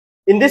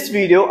In this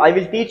video, I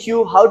will teach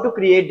you how to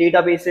create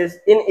databases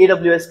in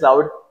AWS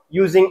Cloud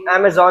using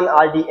Amazon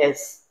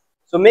RDS.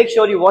 So make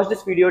sure you watch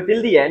this video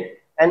till the end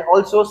and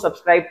also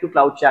subscribe to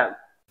cloudchamp.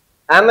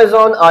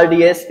 Amazon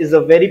RDS is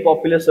a very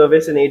popular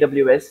service in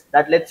AWS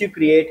that lets you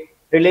create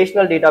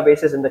relational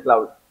databases in the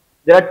cloud.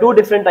 There are two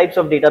different types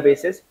of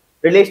databases,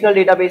 relational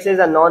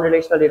databases and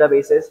non-relational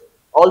databases,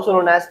 also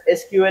known as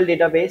SQL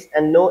database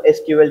and no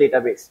SQL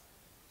database.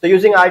 So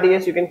using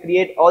RDS, you can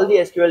create all the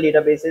SQL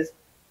databases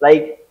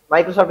like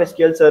Microsoft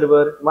SQL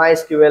Server,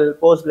 MySQL,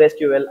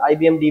 Postgresql,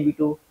 IBM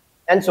DB2,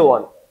 and so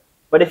on.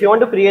 But if you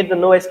want to create the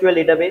NoSQL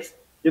database,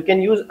 you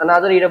can use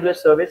another AWS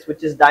service,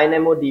 which is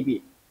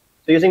DynamoDB.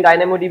 So using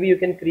DynamoDB, you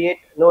can create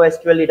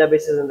NoSQL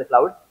databases in the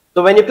cloud.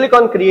 So when you click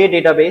on Create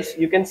Database,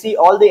 you can see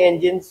all the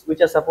engines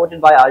which are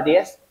supported by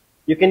RDS.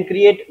 You can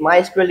create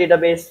MySQL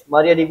database,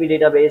 MariaDB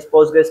database,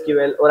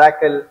 PostgreSQL,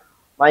 Oracle,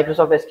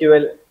 Microsoft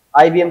SQL,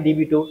 IBM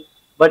DB2.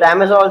 But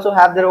Amazon also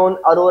have their own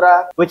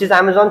Aurora, which is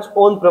Amazon's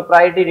own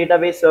proprietary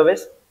database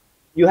service.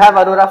 You have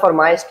Aurora for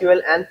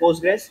MySQL and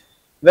Postgres.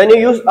 When you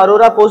use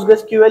Aurora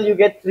PostgreSQL, you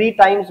get 3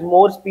 times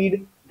more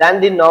speed than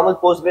the normal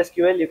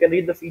PostgreSQL. You can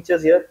read the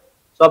features here.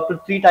 So up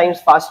to 3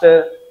 times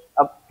faster,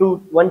 up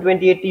to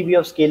 128 TB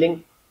of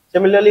scaling.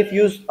 Similarly, if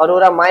you use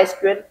Aurora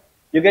MySQL,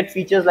 you get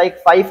features like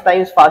 5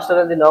 times faster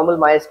than the normal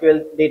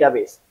MySQL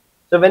database.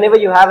 So whenever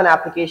you have an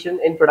application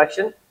in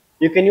production,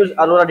 you can use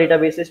Aurora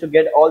databases to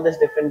get all these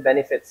different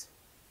benefits.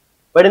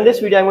 But in this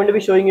video, I'm going to be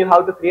showing you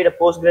how to create a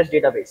Postgres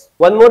database.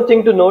 One more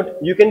thing to note,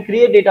 you can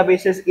create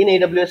databases in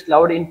AWS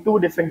Cloud in 2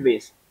 different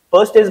ways.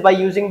 First is by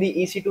using the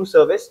EC2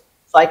 service.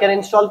 So I can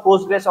install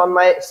Postgres on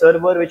my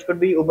server, which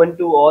could be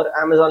Ubuntu or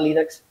Amazon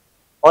Linux,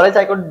 or else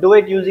I could do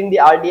it using the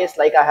RDS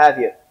like I have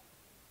here.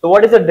 So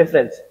what is the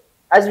difference?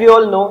 As we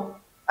all know,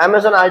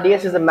 Amazon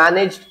RDS is a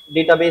managed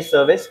database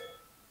service.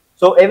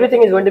 So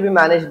everything is going to be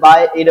managed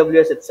by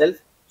AWS itself.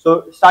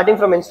 So starting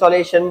from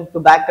installation to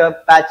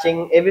backup,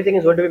 patching, everything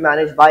is going to be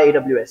managed by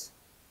AWS.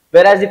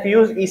 Whereas if you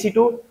use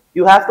EC2,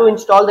 you have to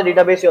install the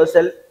database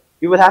yourself.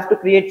 You will have to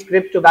create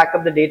scripts to back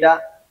up the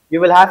data.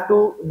 You will have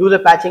to do the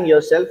patching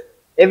yourself.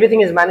 Everything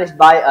is managed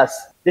by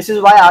us. This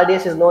is why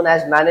RDS is known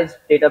as Managed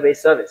Database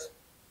Service.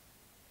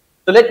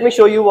 So let me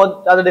show you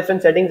what are the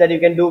different settings that you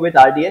can do with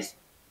RDS.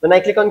 When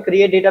I click on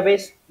Create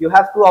Database, you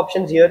have 2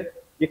 options here.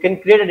 You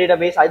can create a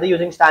database either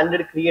using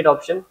Standard Create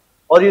option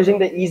or using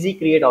the Easy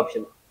Create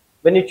option.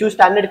 When you choose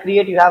Standard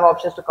Create, you have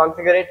options to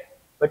configure it.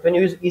 But when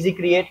you use Easy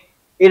Create,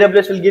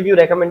 AWS will give you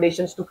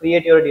recommendations to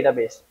create your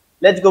database.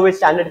 Let's go with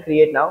Standard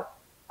Create now.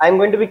 I'm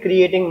going to be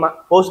creating my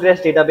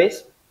Postgres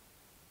database.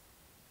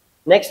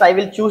 Next, I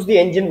will choose the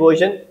engine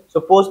version. So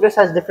Postgres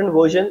has different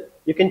versions.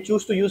 You can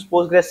choose to use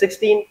Postgres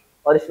 16,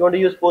 or if you want to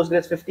use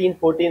Postgres 15,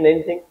 14,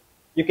 anything,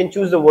 you can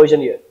choose the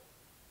version here.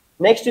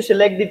 Next, you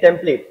select the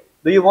template.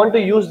 Do you want to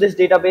use this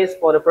database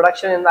for a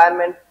production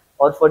environment,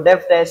 or for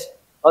dev test,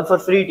 or for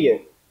free tier?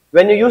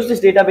 When you use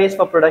this database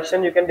for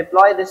production, you can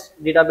deploy this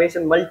database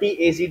in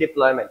multi-AZ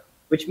deployment,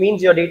 which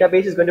means your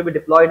database is going to be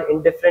deployed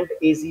in different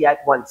AZ at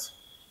once.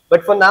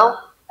 But for now,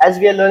 as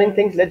we are learning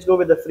things, let's go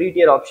with the free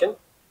tier option.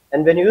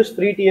 And when you use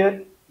free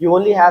tier, you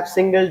only have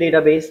single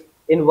database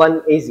in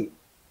one AZ.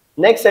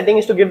 Next setting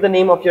is to give the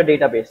name of your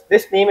database.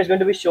 This name is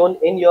going to be shown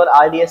in your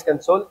RDS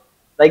console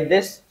like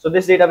this. So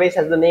this database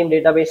has the name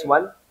database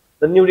 1.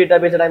 The new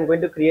database that I'm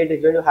going to create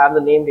is going to have the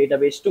name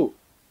database 2.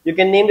 You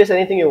can name this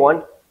anything you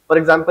want. For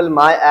example,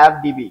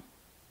 MyAppDB.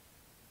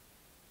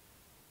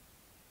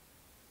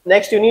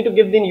 Next, you need to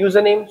give the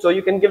username. So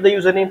you can give the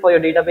username for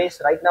your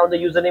database. Right now, the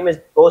username is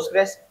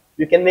Postgres.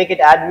 You can make it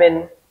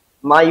admin,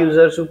 my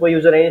user, super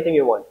user, anything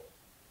you want.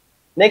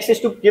 Next is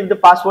to give the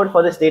password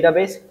for this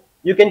database.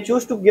 You can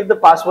choose to give the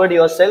password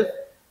yourself,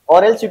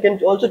 or else you can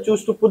also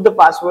choose to put the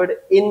password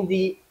in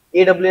the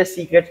AWS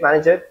Secrets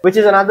Manager, which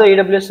is another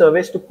AWS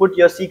service to put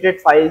your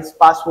secret files,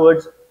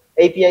 passwords,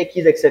 API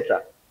keys,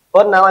 etc.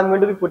 For now, I'm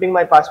going to be putting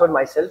my password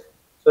myself.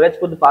 So let's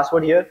put the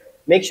password here.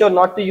 Make sure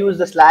not to use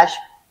the slash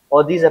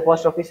or these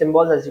apostrophe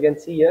symbols, as you can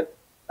see here.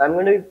 I'm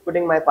going to be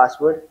putting my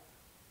password.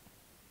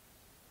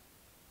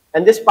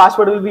 And this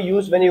password will be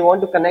used when you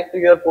want to connect to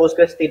your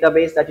Postgres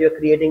database that you're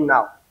creating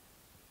now.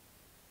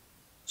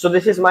 So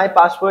this is my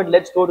password.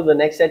 Let's go to the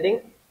next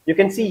setting. You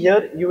can see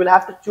here, you will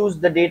have to choose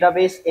the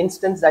database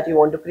instance that you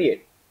want to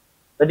create.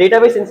 The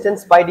database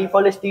instance by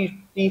default is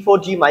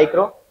T4G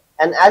micro.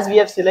 And as we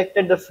have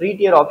selected the free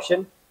tier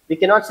option, we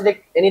cannot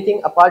select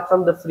anything apart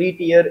from the free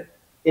tier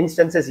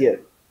instances here.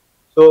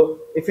 So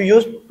if you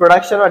use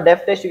production or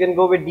dev test, you can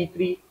go with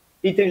T3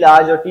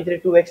 large or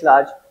T3 2x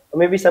large, or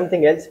maybe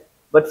something else.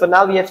 But for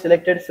now, we have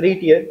selected free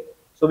tier,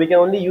 so we can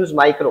only use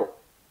micro.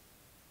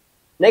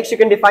 Next, you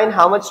can define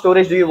how much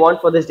storage do you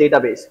want for this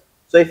database.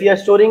 So if you are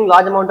storing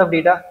large amount of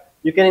data,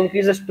 you can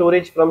increase the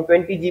storage from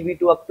 20 GB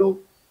to up to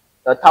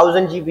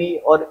 1000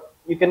 GB, or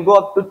you can go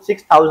up to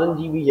 6000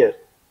 GB here.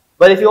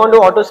 But if you want to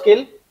auto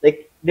scale,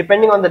 like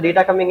depending on the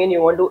data coming in,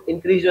 you want to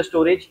increase your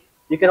storage,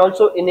 you can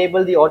also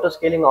enable the auto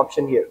scaling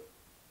option here.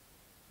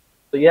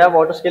 So you have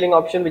auto scaling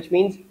option, which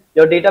means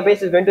your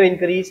database is going to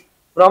increase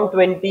from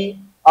 20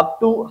 up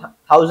to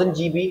 1000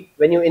 GB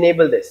when you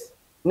enable this.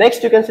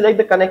 Next, you can select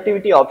the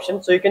connectivity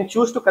option. So you can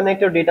choose to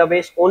connect your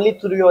database only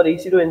through your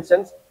EC2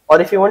 instance, or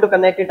if you want to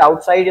connect it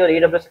outside your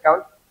AWS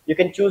account, you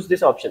can choose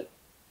this option.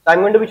 So I'm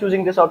going to be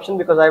choosing this option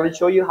because I will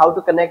show you how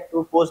to connect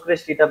to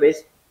Postgres database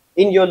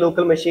in your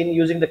local machine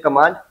using the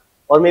command,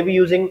 or maybe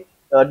using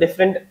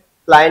different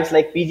clients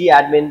like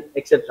pgadmin,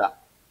 etc.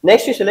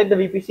 Next, you select the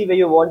VPC where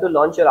you want to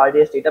launch your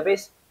RDS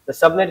database, the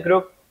subnet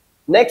group.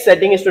 Next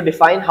setting is to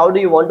define how do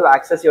you want to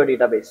access your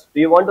database. Do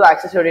you want to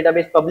access your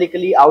database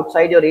publicly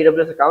outside your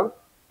AWS account,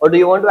 or do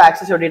you want to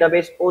access your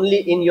database only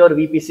in your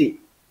VPC?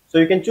 So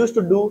you can choose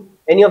to do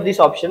any of these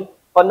options.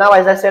 For now,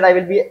 as I said, I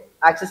will be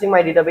accessing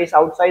my database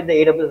outside the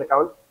AWS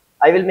account.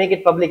 I will make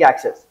it public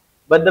access.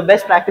 But the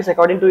best practice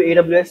according to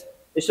AWS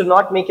is to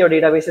not make your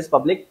databases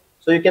public.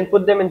 So you can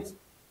put them in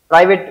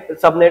private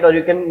subnet, or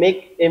you can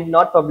make them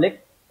not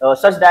public,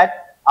 such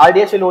that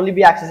RDS will only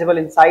be accessible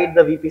inside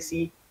the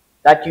VPC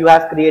that you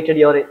have created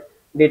your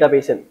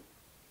database in.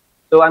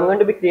 So I'm going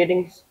to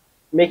be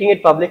making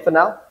it public for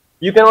now.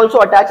 You can also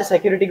attach a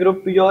security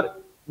group to your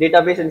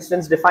database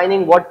instance,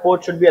 defining what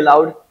port should be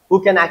allowed,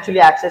 who can actually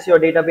access your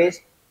database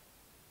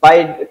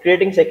by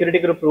creating security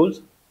group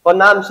rules. For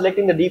now, I'm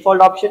selecting the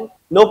default option.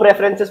 No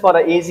preferences for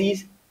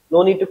AZs.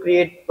 No need to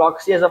create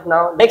proxy as of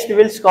now. Next, we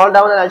will scroll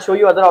down and I'll show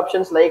you other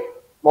options like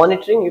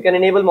monitoring. You can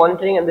enable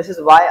monitoring, and this is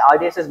why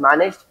RDS is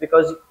managed,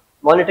 because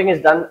monitoring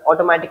is done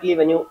automatically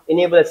when you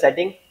enable a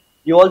setting.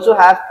 You also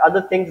have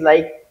other things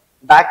like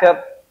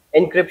backup,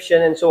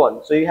 encryption, and so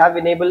on. So you have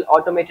enabled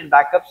automated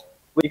backups.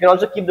 You can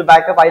also keep the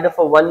backup either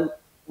for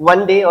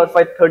one day or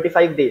for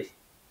 35 days.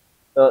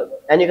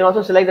 And you can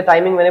also select the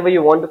timing whenever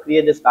you want to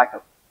create this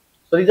backup.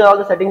 So these are all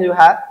the settings you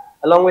have,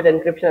 along with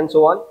encryption and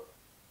so on.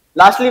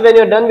 Lastly, when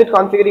you're done with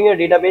configuring your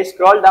database,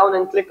 scroll down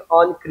and click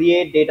on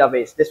Create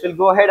Database. This will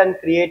go ahead and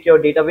create your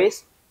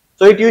database.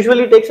 So it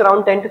usually takes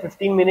around 10 to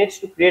 15 minutes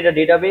to create a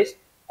database.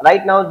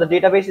 Right now, the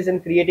database is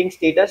in creating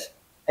status,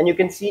 and you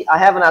can see I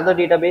have another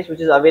database which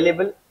is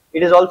available.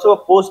 It is also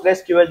a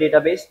Postgresql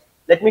database.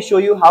 Let me show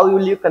you how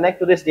will you connect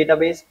to this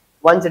database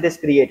once it is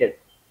created.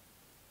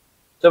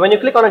 So when you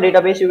click on a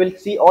database, you will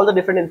see all the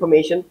different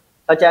information,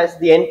 such as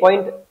the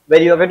endpoint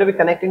where you are going to be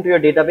connecting to your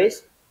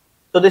database.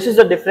 So this is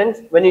the difference.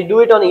 When you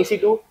do it on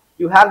EC2,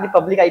 you have the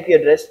public IP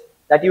address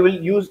that you will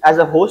use as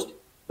a host.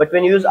 But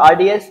when you use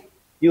RDS,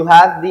 you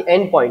have the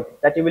endpoint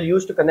that you will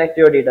use to connect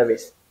to your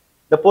database.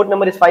 The port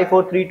number is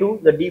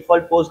 5432, the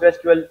default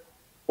PostgreSQL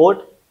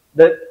port.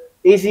 The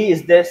AZ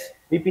is this,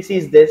 VPC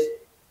is this.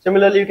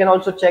 Similarly, you can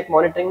also check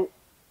monitoring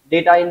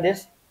data in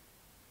this,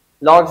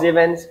 logs,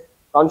 events,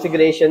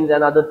 configurations,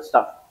 and other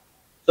stuff.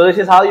 So this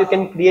is how you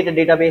can create a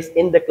database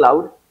in the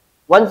cloud.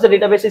 Once the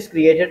database is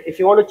created, if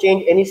you want to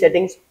change any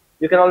settings,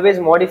 you can always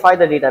modify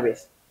the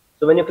database.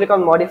 So when you click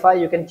on modify,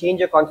 you can change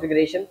your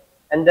configuration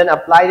and then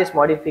apply this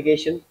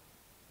modification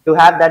to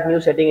have that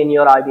new setting in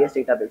your RDS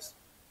database.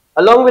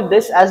 Along with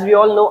this, as we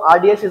all know,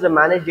 RDS is a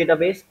managed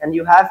database, and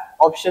you have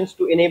options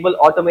to enable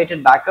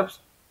automated backups,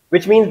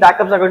 which means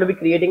backups are going to be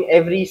creating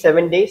every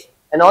 7 days,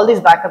 and all these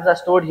backups are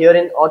stored here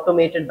in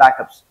automated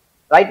backups.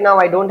 Right now,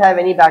 I don't have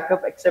any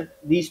backup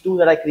except these two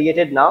that I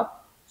created now.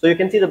 So you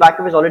can see the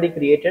backup is already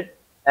created,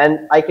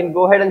 and I can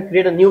go ahead and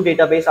create a new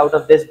database out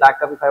of this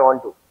backup if I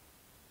want to.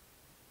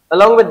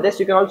 Along with this,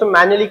 you can also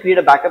manually create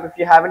a backup if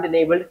you haven't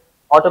enabled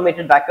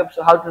automated backup.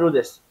 So how to do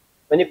this?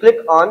 When you click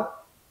on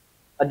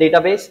a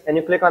database and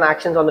you click on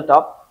actions on the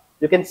top,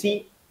 you can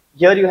see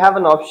here you have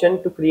an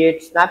option to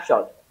create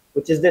snapshot,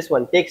 which is this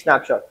one, take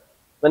snapshot.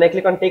 When I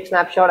click on take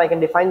snapshot, I can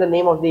define the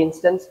name of the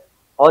instance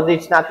or the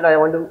snapshot I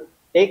want to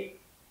take.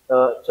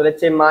 So let's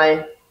say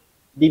my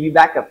DB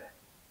backup,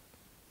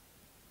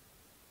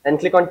 and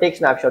click on take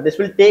snapshot. This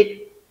will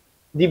take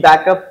the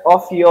backup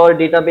of your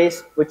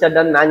database which are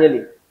done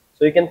manually.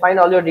 So you can find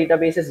all your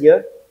databases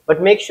here,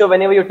 but make sure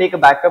whenever you take a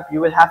backup,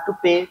 you will have to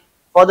pay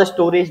for the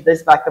storage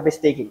this backup is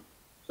taking.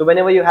 So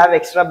whenever you have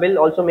extra bill,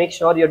 also make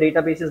sure your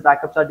databases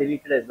backups are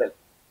deleted as well.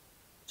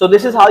 So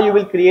this is how you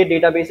will create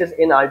databases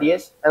in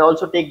RDS and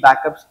also take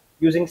backups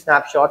using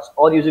snapshots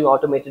or using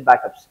automated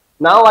backups.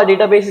 Now our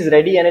database is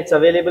ready and it's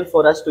available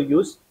for us to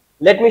use.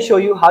 Let me show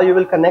you how you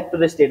will connect to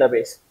this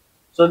database.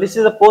 So this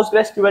is a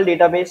PostgreSQL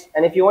database,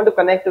 and if you want to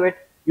connect to it,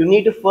 you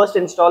need to first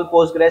install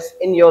Postgres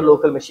in your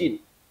local machine.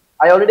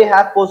 I already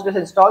have Postgres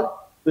installed.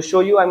 To show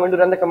you, I'm going to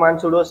run the command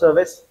sudo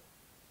service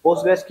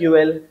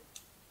PostgreSQL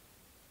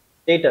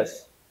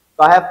status.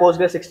 So I have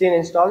Postgres 16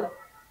 installed,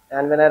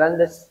 and when I run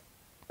this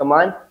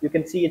command, you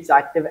can see it's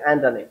active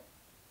and running.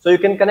 So you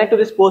can connect to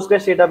this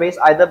Postgres database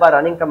either by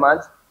running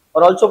commands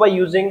or also by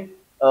using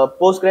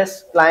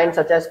Postgres clients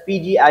such as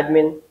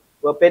pgadmin,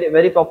 a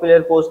very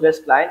popular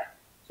Postgres client.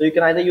 So you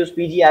can either use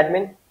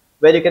pgadmin,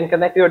 where you can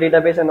connect to your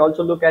database and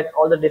also look at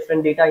all the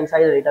different data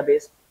inside the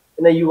database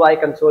in the UI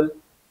console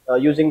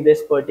using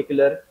this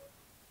particular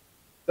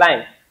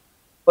client.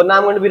 For now,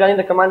 I'm going to be running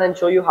the command and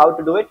show you how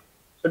to do it.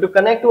 So to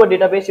connect to a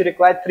database, you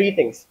require three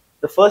things.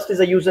 The first is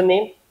a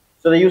username.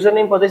 So the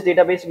username for this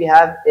database we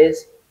have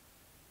is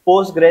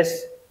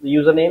Postgres, the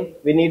username.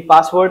 We need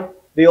password.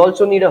 We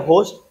also need a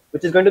host,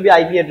 which is going to be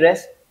IP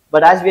address.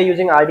 But as we are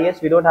using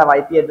RDS, we don't have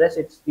IP address.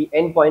 It's the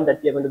endpoint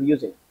that we are going to be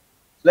using.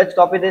 So let's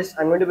copy this.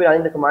 I'm going to be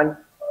running the command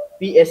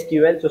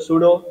PSQL. So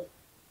sudo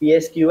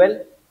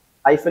PSQL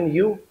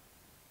 -u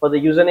for the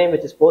username,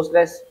 which is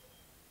Postgres,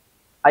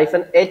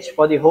 -h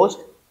for the host,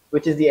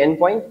 which is the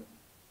endpoint.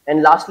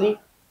 And lastly,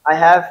 I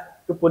have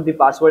to put the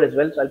password as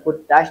well. So I'll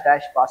put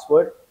 --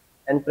 password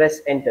and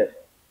press enter.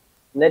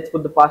 Let's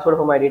put the password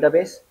for my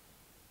database.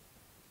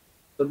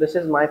 So this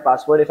is my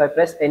password. If I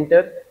press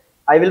enter,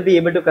 I will be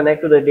able to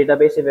connect to the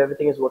database if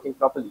everything is working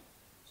properly.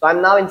 So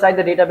I'm now inside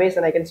the database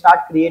and I can start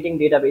creating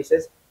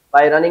databases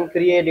by running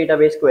create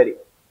database query.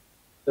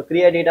 So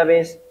create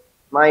database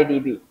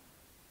mydb.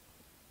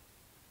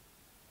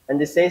 And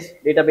this says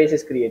database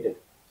is created.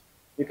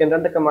 You can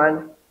run the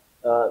command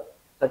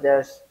such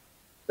as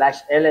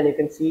 /l and you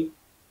can see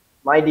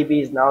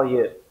mydb is now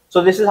here.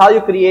 So this is how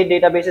you create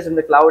databases in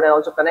the cloud and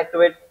also connect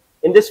to it.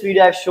 In this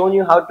video, I've shown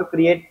you how to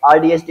create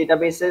RDS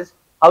databases,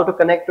 how to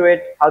connect to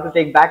it, how to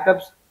take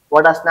backups,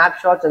 what are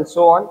snapshots, and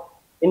so on.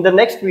 In the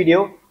next video,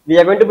 we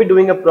are going to be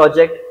doing a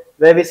project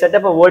where we set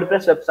up a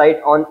WordPress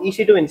website on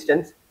EC2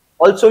 instance,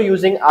 also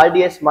using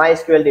RDS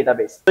MySQL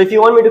database. So if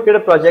you want me to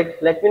create a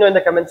project, let me know in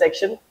the comment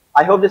section.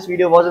 I hope this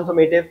video was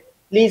informative.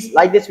 Please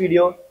like this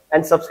video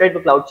and subscribe to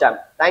cloudchamp.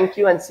 Thank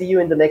you and see you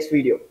in the next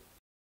video.